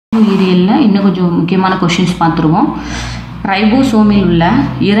உயிரியலில் இன்னும் கொஞ்சம் முக்கியமான கொஷின்ஸ் பார்த்துருவோம். ரைபோசோமில் உள்ள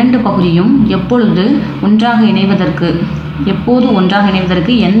இரண்டு பகுதியும் எப்போது ஒன்றாக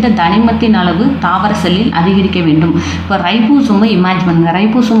இணைவதற்கு எந்த தனிமத்தின் அளவு தாவர செல்லில் அதிகரிக்க வேண்டும்? இப்போ ரைபோசோமை இமேஜ் பண்ணுங்கள்.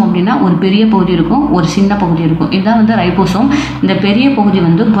 ரைபோசோம் அப்படின்னா ஒரு பெரிய பகுதி இருக்கும், ஒரு சின்ன பகுதி இருக்கும். இதுதான் ரைபோசோம். இந்த பெரிய பகுதி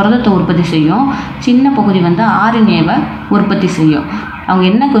புரதத்தை உற்பத்தி செய்யும், சின்ன பகுதி ஆர்என்ஏவை உற்பத்தி செய்யும். அவங்க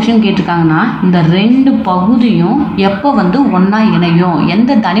என்ன கொஷின் கேட்டிருக்காங்கன்னா, இந்த ரெண்டு பகுதியும் எப்போ ஒன்றா இணையும்,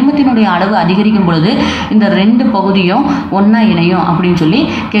 எந்த தனிமத்தினுடைய அளவு அதிகரிக்கும் பொழுது இந்த ரெண்டு பகுதியும் ஒன்றா இணையும் அப்படின்னு சொல்லி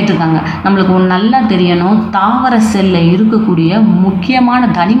கேட்டிருக்காங்க. நம்மளுக்கு நல்லா தெரியணும், தாவர செல்லில் இருக்கக்கூடிய முக்கியமான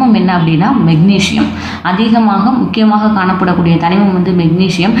தனிமம் என்ன அப்படின்னா மெக்னீஷியம். முக்கியமாக காணப்படக்கூடிய தனிமம்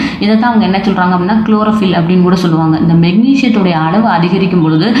மெக்னீஷியம். இதை தான் அவங்க என்ன சொல்கிறாங்க அப்படின்னா குளோரோஃபில் அப்படின்னு கூட சொல்லுவாங்க. இந்த மெக்னீஷியத்துடைய அளவு அதிகரிக்கும்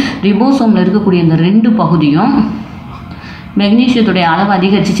பொழுது ரிபோசோமில் இருக்கக்கூடிய இந்த ரெண்டு பகுதியும் மெக்னீஷியத்துடைய அளவு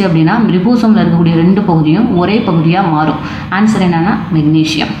அதிகரிச்சிச்சு அப்படின்னா ரிபோசோமில் இருக்கக்கூடிய ரெண்டு பகுதியும் ஒரே பகுதியாக மாறும். ஆன்சர் என்னன்னா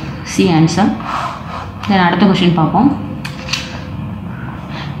மெக்னீஷியம். C answer. அடுத்த கொஸ்டின் பார்ப்போம்.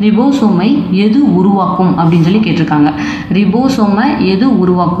 ரிபோசோமை எது உருவாக்கும் அப்படின்னு சொல்லி கேட்டிருக்காங்க. ரிபோசோமை எது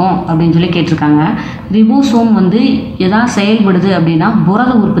உருவாக்கும் அப்படின்னு சொல்லி கேட்டிருக்காங்க. ரிபோசோம் எதா செயல்படுது அப்படின்னா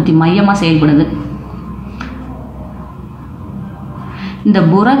புரத உற்பத்தி மையமாக செயல்படுது. இந்த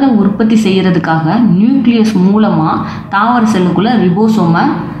புரத உற்பத்தி செய்கிறதுக்காக நியூக்ளியஸ் மூலமாக தாவர செல்லுக்குள்ளே ரிபோசோமை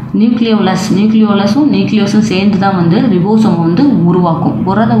நியூக்ளியோலஸும் சேர்ந்து தான் ரிபோசோமை உருவாக்கும்.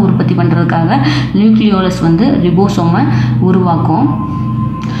 புரத உற்பத்தி பண்ணுறதுக்காக நியூக்ளியோலஸ் ரிபோசோமை உருவாக்கும்.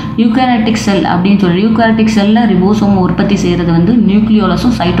 யூகாரியோட்டிக் செல் அப்படின்னு சொல்லி யூகாரியோட்டிக் செல்லில் ரிபோசோமை உற்பத்தி செய்கிறது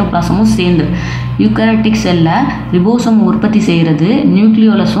நியூக்ளியோலஸும் சைட்டோபிளாசமும் சேர்ந்து. யூகாரியோட்டிக் செல்லில் ரிபோசோமை உற்பத்தி செய்கிறது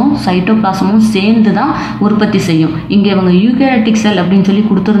நியூக்ளியோலஸும் சைட்டோபிளாசமும் சேர்ந்து தான் உற்பத்தி செய்யும். இங்கே இவங்க யூகாரியோட்டிக் செல் அப்படின்னு சொல்லி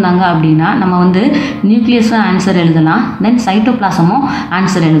கொடுத்துருந்தாங்க அப்படின்னா நம்ம நியூக்ளியஸும் ஆன்சர் எழுதலாம், தென் சைட்டோபிளாசமும்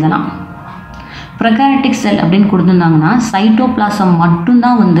ஆன்சர் எழுதலாம். ப்ரொகாரியோட்டிக் செல் அப்படின்னு கொடுத்துருந்தாங்கன்னா சைட்டோபிளாசம்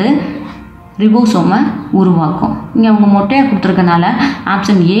மட்டும்தான் ரிபோசோமை உருவாக்கும். இங்கே அவங்க மொட்டையாக கொடுத்துருக்கனால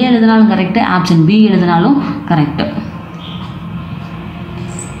ஆப்ஷன் ஏ எழுதினாலும் கரெக்டு, ஆப்ஷன் பி எழுதினாலும் கரெக்டு.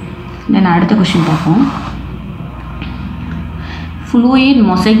 நான் அடுத்த கொஸ்டின் பார்ப்போம். ஃப்ளூயிட்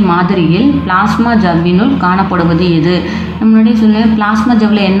மொசைக் மாதிரியில் பிளாஸ்மா ஜவ்வினுள் காணப்படுவது எது? முன்னாடியே சொன்னேன், பிளாஸ்மா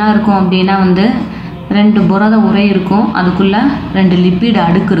ஜவ்வில் என்ன இருக்கும் அப்படின்னா ரெண்டு புரத உரை இருக்கும், அதுக்குள்ளே ரெண்டு லிப்பிட்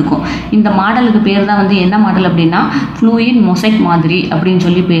அடுக்கு இருக்கும். இந்த மாடலுக்கு பேர் தான் என்ன மாடல் அப்படின்னா ஃப்ளூயிட் மொசைக் மாதிரி அப்படின்னு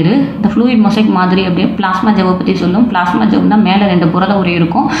சொல்லி பேர். இந்த ஃப்ளூயிட் மொசைக் மாதிரி அப்படின்னு பிளாஸ்மா ஜவ்வை பற்றி சொல்லும். பிளாஸ்மா ஜவ்னா மேலே ரெண்டு புரத உரை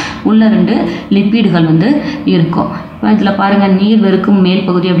இருக்கும், உள்ள ரெண்டு லிப்பிடுகள் இருக்கும். இப்போ இதில் பாருங்கள், நீர் வெறுக்கும் மேல்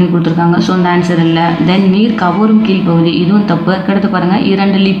பகுதி அப்படின்னு கொடுத்துருக்காங்க. ஸோ இந்த ஆன்சர் இல்லை. தென் நீர் கவரும் கீழ்ப்பகுதி, இதுவும் தப்பு. அடுத்து பாருங்கள்,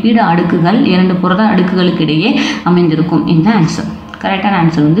 இரண்டு லிப்பிடு அடுக்குகள் இரண்டு புரத அடுக்குகளுக்கு இடையே அமைந்திருக்கும். இந்த ஆன்சர் கரெக்டான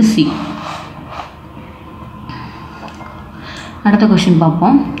ஆன்சர் சி. அடுத்த கொஸ்டின்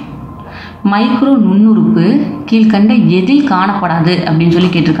பார்ப்போம். மைக்ரோ நுண்ணுறுப்பு கீழ்கண்ட எதில் காணப்படாது அப்படின்னு சொல்லி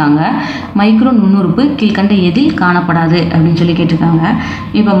கேட்டிருக்காங்க. மைக்ரோ நுண்ணுறுப்பு கீழ்கண்ட எதில் காணப்படாது அப்படின்னு சொல்லி கேட்டிருக்காங்க.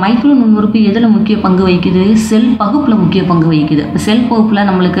 இப்போ மைக்ரோ நுண்ணுறுப்பு எதில் முக்கிய பங்கு வகிக்குது? செல் பகுப்பில் முக்கிய பங்கு வகிக்குது. செல் பகுப்பில்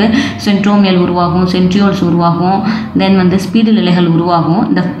நம்மளுக்கு சென்ட்ரோமியல் உருவாகும், சென்ட்ரியோல்ஸ் உருவாகும், தென் ஸ்பீடில் இலைகள் உருவாகும்.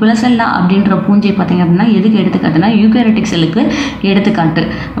 இந்த பிளசெல்லா அப்படின்ற பூஞ்சை பார்த்திங்க அப்படின்னா எதுக்கு எடுத்துக்காட்டுனா யூகாரியோட்டிக் செல்லுக்கு எடுத்துக்காட்டு.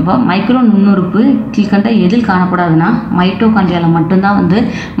 அப்போ மைக்ரோ நுண்ணுறுப்பு கீழ்கண்ட எதில் காணப்படாதுன்னா மைட்டோகாண்ட்ரியாவில் மட்டும்தான்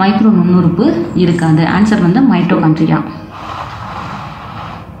மைக்ரோ நுண்ணுறுப்பு இருக்காது. Answer mitochondria.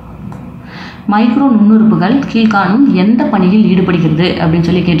 மைக்ரோ நுண்ணுறுப்புகள் கீழ்காணும் எந்த பணியில் ஈடுபடுகிறது அப்படின்னு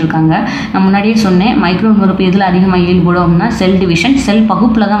சொல்லி கேட்டிருக்காங்க. நான் முன்னாடியே சொன்னேன், மைக்ரோ நுண்ணுறுப்பு எதில் அதிகமாக ஈடுபடும் அப்படின்னா செல் டிவிஷன், செல்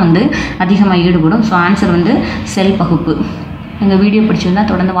பகுப்பில் தான் அதிகமாக ஈடுபடும். ஸோ ஆன்சர் செல் பகுப்பு. எங்கள் வீடியோ பிடிச்சிருந்தால்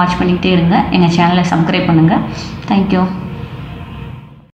தொடர்ந்து வாட்ச் பண்ணிக்கிட்டே இருங்க. எங்கள் சேனலை சப்ஸ்கிரைப் பண்ணுங்கள். தேங்க்யூ.